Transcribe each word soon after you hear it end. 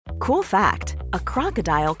Cool fact, a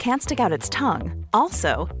crocodile can't stick out its tongue.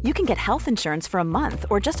 Also, you can get health insurance for a month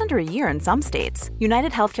or just under a year in some states.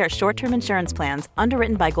 United Healthcare short-term insurance plans,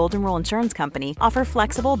 underwritten by Golden Rule Insurance Company, offer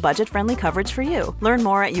flexible, budget-friendly coverage for you. Learn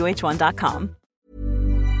more at uh1.com.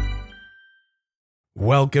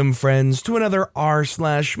 Welcome, friends, to another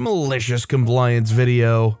r/slash malicious compliance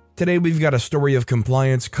video. Today we've got a story of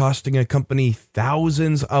compliance costing a company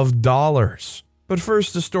thousands of dollars. But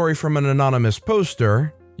first, a story from an anonymous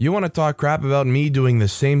poster. You want to talk crap about me doing the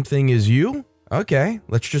same thing as you? Okay,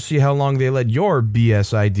 let's just see how long they let your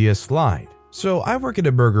BS idea slide. So I work at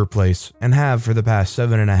a burger place and have for the past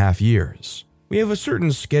 7.5 years. We have a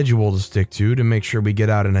certain schedule to stick to make sure we get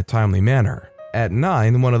out in a timely manner. At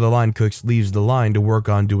 9, one of the line cooks leaves the line to work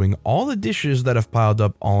on doing all the dishes that have piled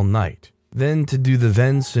up all night. Then to do the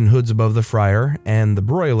vents and hoods above the fryer and the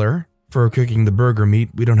broiler. For cooking the burger meat,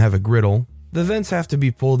 we don't have a griddle. The vents have to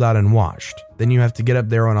be pulled out and washed. Then you have to get up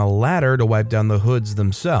there on a ladder to wipe down the hoods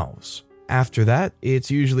themselves. After that,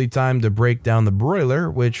 it's usually time to break down the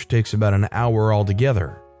broiler, which takes about an hour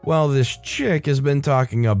altogether. Well, this chick has been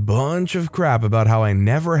talking a bunch of crap about how I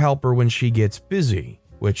never help her when she gets busy,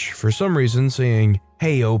 which for some reason saying,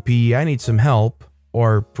 "Hey OP, I need some help,"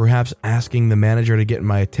 or perhaps asking the manager to get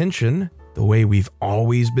my attention, the way we've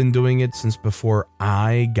always been doing it since before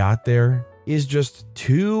I got there, is just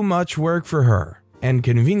too much work for her, and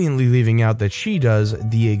conveniently leaving out that she does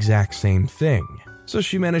the exact same thing. So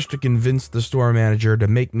she managed to convince the store manager to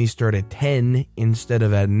make me start at 10 instead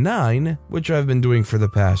of at 9, which I've been doing for the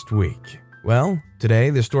past week. Well, today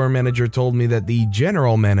the store manager told me that the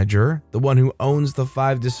general manager, the one who owns the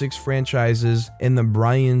 5 to 6 franchises in the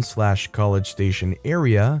Bryan/College Station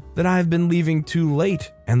area, that I've been leaving too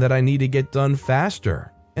late and that I need to get done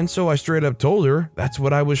faster. And so I straight up told her that's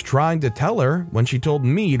what I was trying to tell her when she told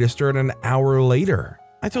me to start an hour later.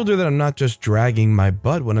 I told her that I'm not just dragging my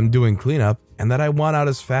butt when I'm doing cleanup and that I want out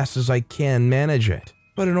as fast as I can manage it.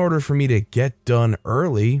 But in order for me to get done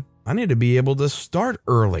early, I need to be able to start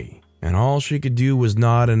early. And all she could do was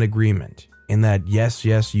nod in agreement. In that yes,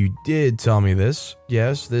 you did tell me this.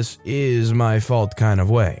 Yes, this is my fault kind of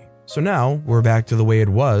way. So now we're back to the way it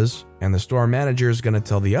was, and the store manager is going to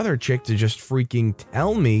tell the other chick to just freaking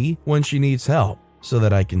tell me when she needs help so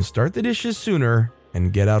that I can start the dishes sooner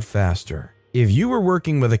and get out faster. If you were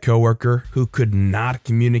working with a coworker who could not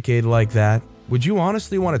communicate like that, would you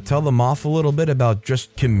honestly want to tell them off a little bit about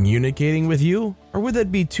just communicating with you? Or would that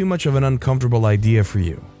be too much of an uncomfortable idea for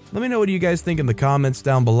you? Let me know what you guys think in the comments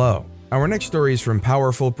down below. Our next story is from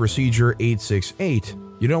Powerful Procedure 868.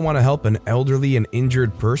 You don't want to help an elderly and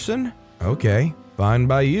injured person? Okay, fine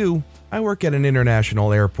by you. I work at an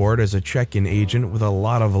international airport as a check-in agent with a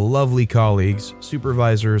lot of lovely colleagues,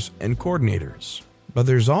 supervisors, and coordinators. But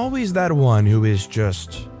there's always that one who is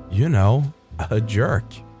just, a jerk.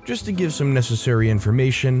 Just to give some necessary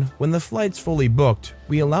information, when the flight's fully booked,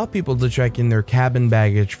 we allow people to check in their cabin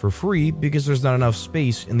baggage for free because there's not enough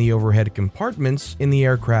space in the overhead compartments in the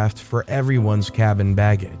aircraft for everyone's cabin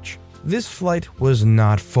baggage. This flight was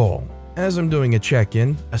not full. As I'm doing a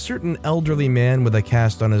check-in, a certain elderly man with a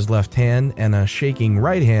cast on his left hand and a shaking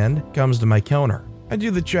right hand comes to my counter. I do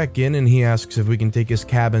the check-in and he asks if we can take his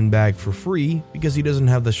cabin bag for free because he doesn't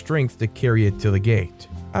have the strength to carry it to the gate.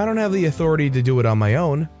 I don't have the authority to do it on my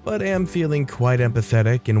own, but am feeling quite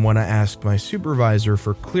empathetic and want to ask my supervisor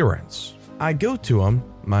for clearance. I go to him.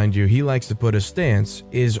 Mind you, he likes to put his stance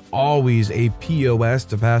is always a POS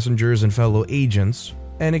to passengers and fellow agents,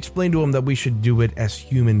 and explain to him that we should do it as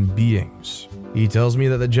human beings. He tells me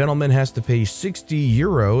that the gentleman has to pay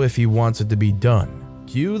 €60 if he wants it to be done.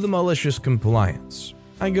 Cue the malicious compliance.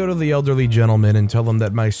 I go to the elderly gentleman and tell him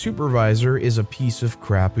that my supervisor is a piece of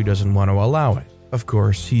crap who doesn't want to allow it. Of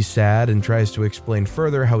course, he's sad and tries to explain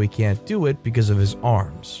further how he can't do it because of his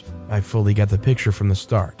arms. I fully got the picture from the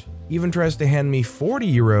start. Even tries to hand me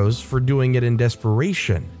 €40 for doing it in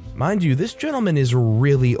desperation. Mind you, this gentleman is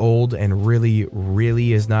really old and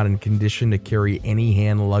really is not in condition to carry any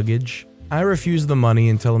hand luggage. I refuse the money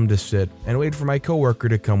and tell him to sit and wait for my coworker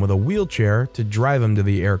to come with a wheelchair to drive him to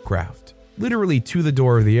the aircraft. Literally to the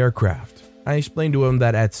door of the aircraft. I explained to him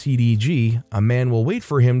that at CDG, a man will wait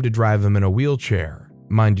for him to drive him in a wheelchair.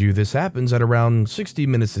 Mind you, this happens at around 60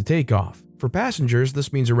 minutes to takeoff. For passengers,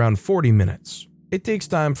 this means around 40 minutes. It takes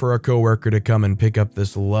time for a coworker to come and pick up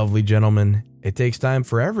this lovely gentleman. It takes time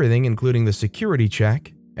for everything, including the security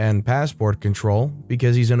check and passport control,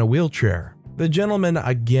 because he's in a wheelchair. The gentleman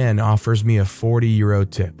again offers me a €40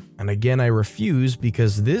 tip, and again I refuse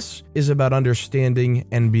because this is about understanding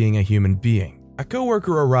and being a human being. A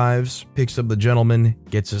coworker arrives, picks up the gentleman,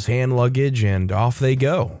 gets his hand luggage, and off they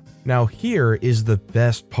go. Now here is the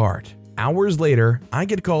best part. Hours later, I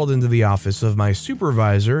get called into the office of my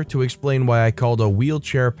supervisor to explain why I called a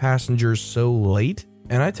wheelchair passenger so late,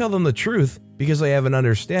 and I tell them the truth because I have an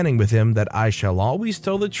understanding with him that I shall always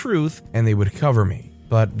tell the truth and they would cover me.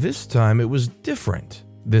 But this time it was different.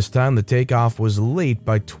 This time the takeoff was late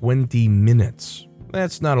by 20 minutes.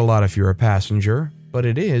 That's not a lot if you're a passenger, but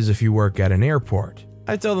it is if you work at an airport.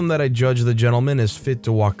 I tell them that I judge the gentleman as fit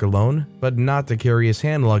to walk alone, but not to carry his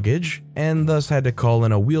hand luggage, and thus had to call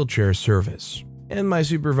in a wheelchair service. And my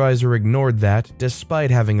supervisor ignored that, despite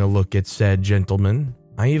having a look at said gentleman.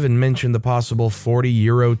 I even mentioned the possible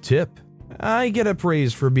 €40 tip. I get a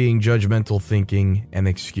praise for being judgmental thinking and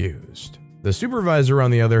excused. The supervisor, on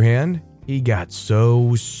the other hand, he got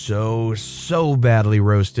so badly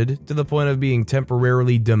roasted to the point of being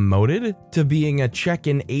temporarily demoted to being a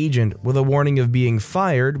check-in agent with a warning of being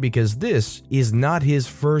fired because this is not his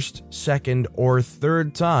first, second, or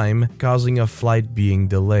third time causing a flight being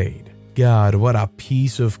delayed. God, what a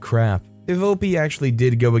piece of crap. If OP actually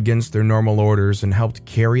did go against their normal orders and helped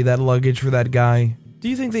carry that luggage for that guy, do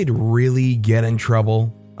you think they'd really get in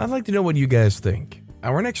trouble? I'd like to know what you guys think.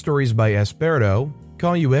 Our next story is by Esperto.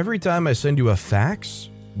 Call you every time I send you a fax?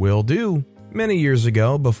 Will do. Many years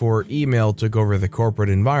ago, before email took over the corporate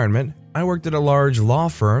environment, I worked at a large law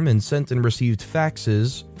firm and sent and received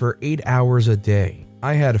faxes for 8 hours a day.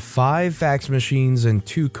 I had 5 fax machines and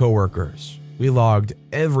 2 coworkers. We logged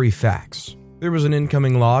every fax. There was an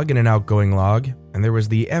incoming log and an outgoing log, and there was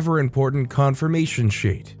the ever-important confirmation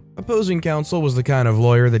sheet. Opposing counsel was the kind of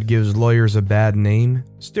lawyer that gives lawyers a bad name.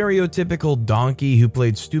 Stereotypical donkey who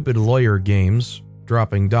played stupid lawyer games.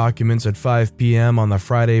 Dropping documents at 5 p.m. on the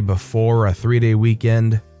Friday before a 3-day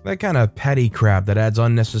weekend. That kind of petty crap that adds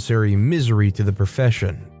unnecessary misery to the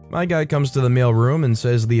profession. My guy comes to the mailroom and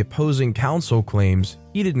says the opposing counsel claims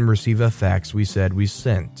he didn't receive a fax we said we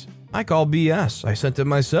sent. I call BS, I sent it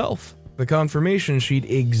myself. The confirmation sheet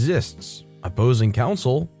exists. Opposing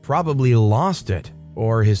counsel probably lost it,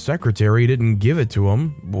 or his secretary didn't give it to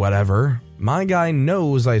him, whatever. My guy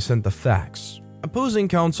knows I sent the fax. Opposing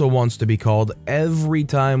counsel wants to be called every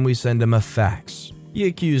time we send him a fax. He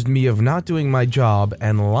accused me of not doing my job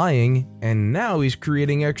and lying, and now he's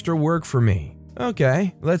creating extra work for me.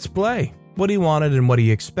 Okay, let's play. What he wanted and what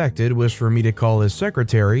he expected was for me to call his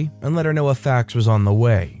secretary and let her know a fax was on the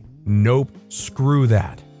way. Nope, screw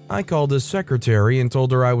that. I called his secretary and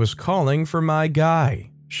told her I was calling for my guy.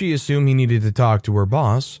 She assumed he needed to talk to her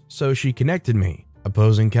boss, so she connected me.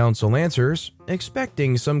 Opposing counsel answers,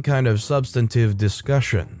 expecting some kind of substantive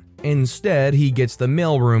discussion. Instead, he gets the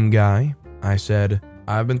mailroom guy. I said,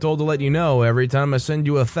 I've been told to let you know every time I send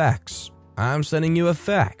you a fax. I'm sending you a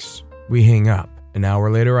fax. We hang up. An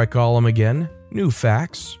hour later, I call him again. New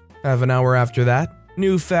fax. Half an hour after that,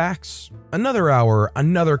 new fax. Another hour,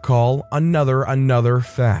 another call, another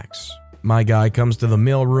fax. My guy comes to the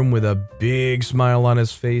mailroom with a big smile on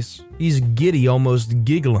his face. He's giddy, almost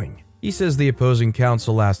giggling. He says the opposing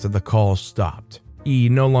counsel asked if the call stopped. He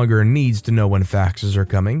no longer needs to know when faxes are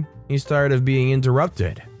coming. He's tired of being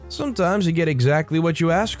interrupted. Sometimes you get exactly what you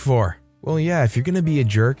ask for. Well, yeah, if you're gonna be a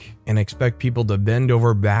jerk and expect people to bend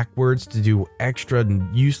over backwards to do extra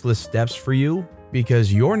and useless steps for you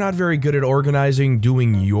because you're not very good at organizing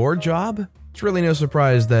doing your job, it's really no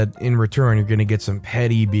surprise that in return you're gonna get some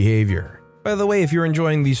petty behavior. By the way, if you're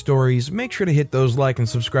enjoying these stories, make sure to hit those like and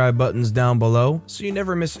subscribe buttons down below so you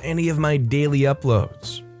never miss any of my daily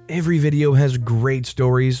uploads. Every video has great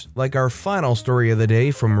stories, like our final story of the day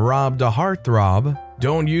from Rob to Heartthrob.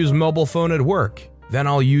 Don't use mobile phone at work, then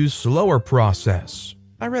I'll use slower process.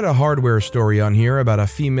 I read a hardware story on here about a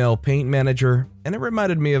female paint manager, and it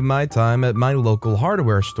reminded me of my time at my local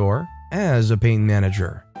hardware store as a paint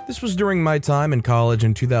manager. This was during my time in college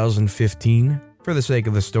in 2015. For the sake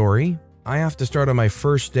of the story, I have to start on my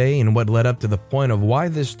first day in what led up to the point of why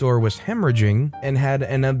this store was hemorrhaging and had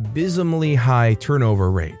an abysmally high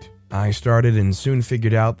turnover rate. I started and soon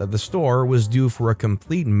figured out that the store was due for a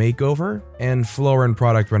complete makeover and floor and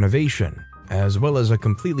product renovation, as well as a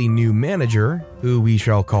completely new manager who we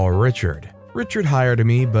shall call Richard. Richard hired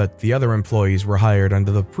me, but the other employees were hired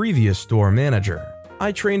under the previous store manager.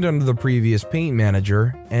 I trained under the previous paint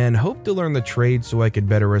manager and hoped to learn the trade so I could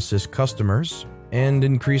better assist customers and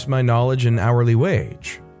increase my knowledge and hourly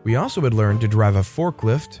wage. We also had learned to drive a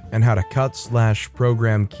forklift and how to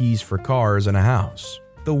cut/program keys for cars in a house.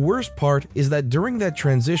 The worst part is that during that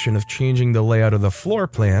transition of changing the layout of the floor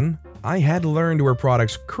plan, I had learned where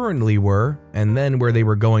products currently were and then where they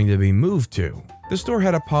were going to be moved to. The store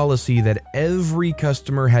had a policy that every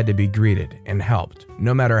customer had to be greeted and helped,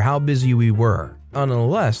 no matter how busy we were,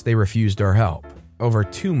 unless they refused our help. Over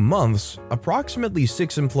 2 months, approximately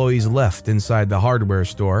 6 employees left inside the hardware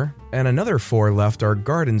store, and another 4 left our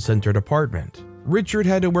garden center department. Richard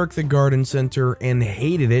had to work the garden center and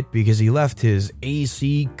hated it because he left his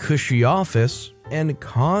AC cushy office and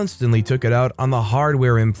constantly took it out on the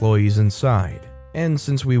hardware employees inside. And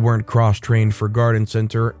since we weren't cross-trained for garden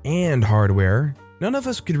center and hardware, none of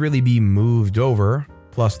us could really be moved over,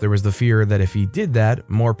 plus there was the fear that if he did that,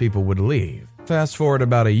 more people would leave. Fast forward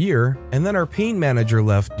about a year, and then our paint manager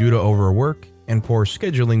left due to overwork and poor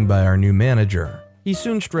scheduling by our new manager. He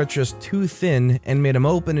soon stretched us too thin and made him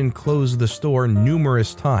open and close the store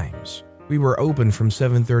numerous times. We were open from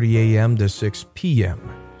 7:30 a.m. to 6 p.m.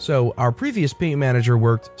 So our previous paint manager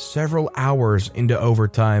worked several hours into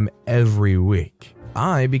overtime every week.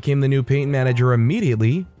 I became the new paint manager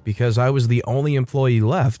immediately because I was the only employee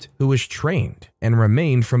left who was trained and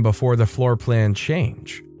remained from before the floor plan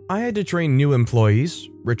change. I had to train new employees,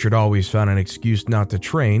 Richard always found an excuse not to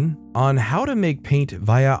train, on how to make paint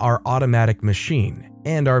via our automatic machine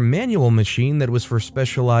and our manual machine that was for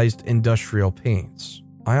specialized industrial paints.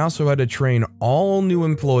 I also had to train all new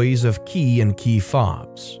employees of key and key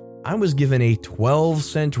fobs. I was given a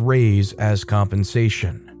 12-cent raise as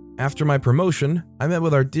compensation. After my promotion, I met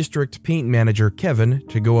with our district paint manager Kevin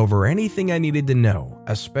to go over anything I needed to know,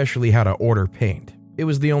 especially how to order paint. It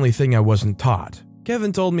was the only thing I wasn't taught.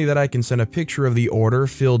 Kevin told me that I can send a picture of the order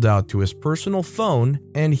filled out to his personal phone,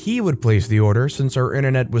 and he would place the order since our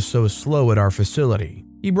internet was so slow at our facility.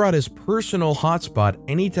 He brought his personal hotspot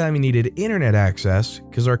anytime he needed internet access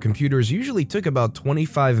because our computers usually took about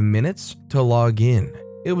 25 minutes to log in.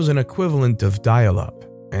 It was an equivalent of dial-up,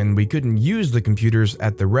 and we couldn't use the computers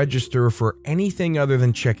at the register for anything other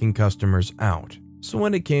than checking customers out. So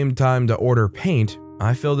when it came time to order paint,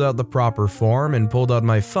 I filled out the proper form and pulled out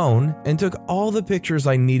my phone and took all the pictures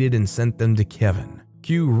I needed and sent them to Kevin.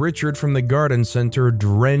 Cue Richard from the garden center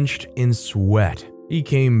drenched in sweat. He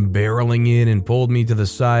came barreling in and pulled me to the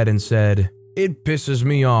side and said, "It pisses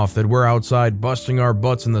me off that we're outside busting our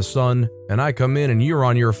butts in the sun and I come in and you're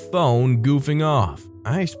on your phone goofing off."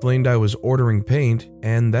 I explained I was ordering paint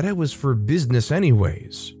and that it was for business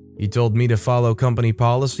anyways. He told me to follow company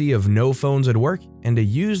policy of no phones at work and to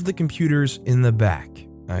use the computers in the back.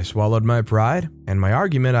 I swallowed my pride and my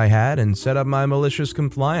argument I had and set up my malicious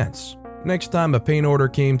compliance. Next time a paint order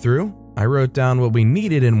came through, I wrote down what we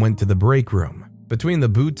needed and went to the break room. Between the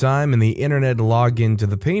boot time and the internet login to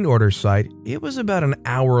the paint order site, it was about an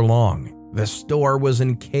hour long. The store was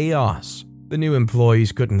in chaos. The new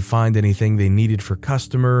employees couldn't find anything they needed for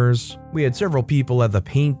customers. We had several people at the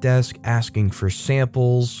paint desk asking for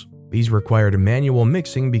samples. These required manual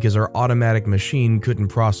mixing because our automatic machine couldn't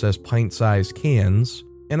process pint-sized cans,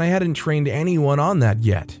 and I hadn't trained anyone on that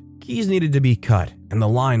yet. Keys needed to be cut, and the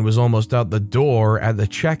line was almost out the door at the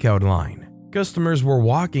checkout line. Customers were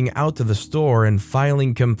walking out to the store and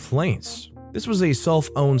filing complaints. This was a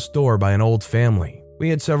self-owned store by an old family. We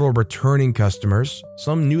had several returning customers.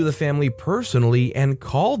 Some knew the family personally and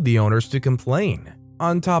called the owners to complain.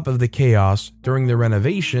 On top of the chaos, during the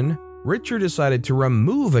renovation, Richard decided to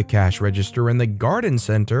remove a cash register in the garden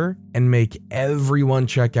center and make everyone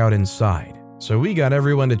check out inside. So we got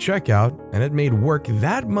everyone to check out, and it made work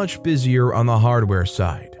that much busier on the hardware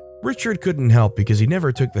side. Richard couldn't help because he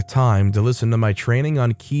never took the time to listen to my training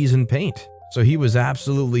on keys and paint, so he was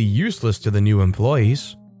absolutely useless to the new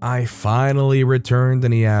employees. I finally returned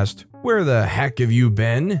and he asked, "Where the heck have you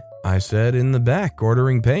been?" I said, "In the back,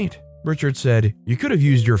 ordering paint." Richard said, "You could have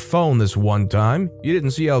used your phone this one time. You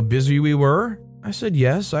didn't see how busy we were?" I said,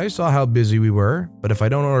 "Yes, I saw how busy we were, but if I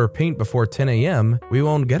don't order paint before 10 a.m., we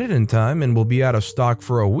won't get it in time and we'll be out of stock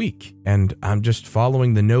for a week. And I'm just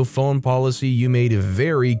following the no phone policy you made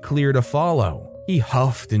very clear to follow." He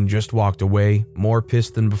huffed and just walked away, more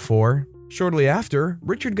pissed than before. Shortly after,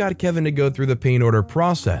 Richard got Kevin to go through the paint order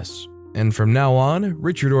process. And from now on,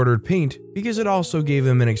 Richard ordered paint because it also gave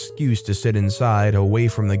him an excuse to sit inside away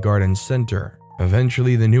from the garden center.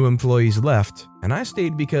 Eventually, the new employees left, and I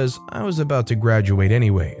stayed because I was about to graduate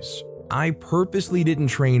anyways. I purposely didn't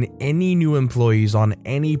train any new employees on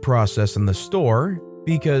any process in the store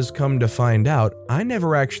because, come to find out, I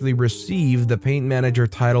never actually received the paint manager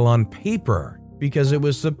title on paper because it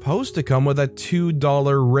was supposed to come with a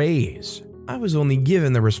 $2 raise. I was only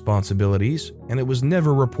given the responsibilities, and it was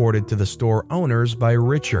never reported to the store owners by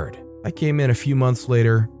Richard. I came in a few months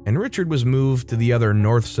later, and Richard was moved to the other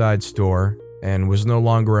North Side store and was no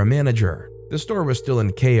longer a manager. The store was still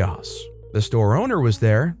in chaos. The store owner was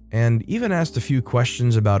there and even asked a few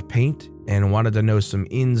questions about paint and wanted to know some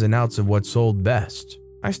ins and outs of what sold best.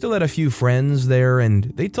 I still had a few friends there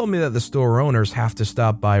and they told me that the store owners have to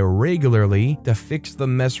stop by regularly to fix the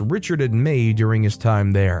mess Richard had made during his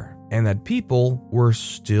time there, and that people were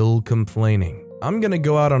still complaining. I'm gonna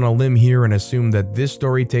go out on a limb here and assume that this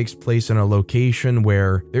story takes place in a location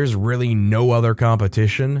where there's really no other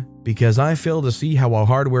competition, because I fail to see how a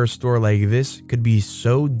hardware store like this could be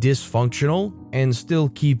so dysfunctional and still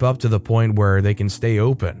keep up to the point where they can stay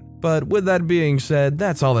open. But with that being said,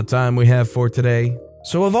 that's all the time we have for today.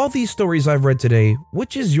 So of all these stories I've read today,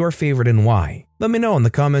 which is your favorite and why? Let me know in the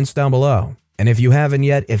comments down below. And if you haven't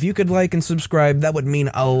yet, if you could like and subscribe, that would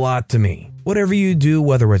mean a lot to me. Whatever you do,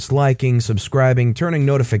 whether it's liking, subscribing, turning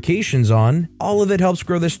notifications on, all of it helps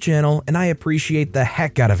grow this channel, and I appreciate the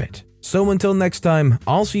heck out of it. So until next time,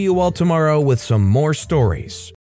 I'll see you all tomorrow with some more stories.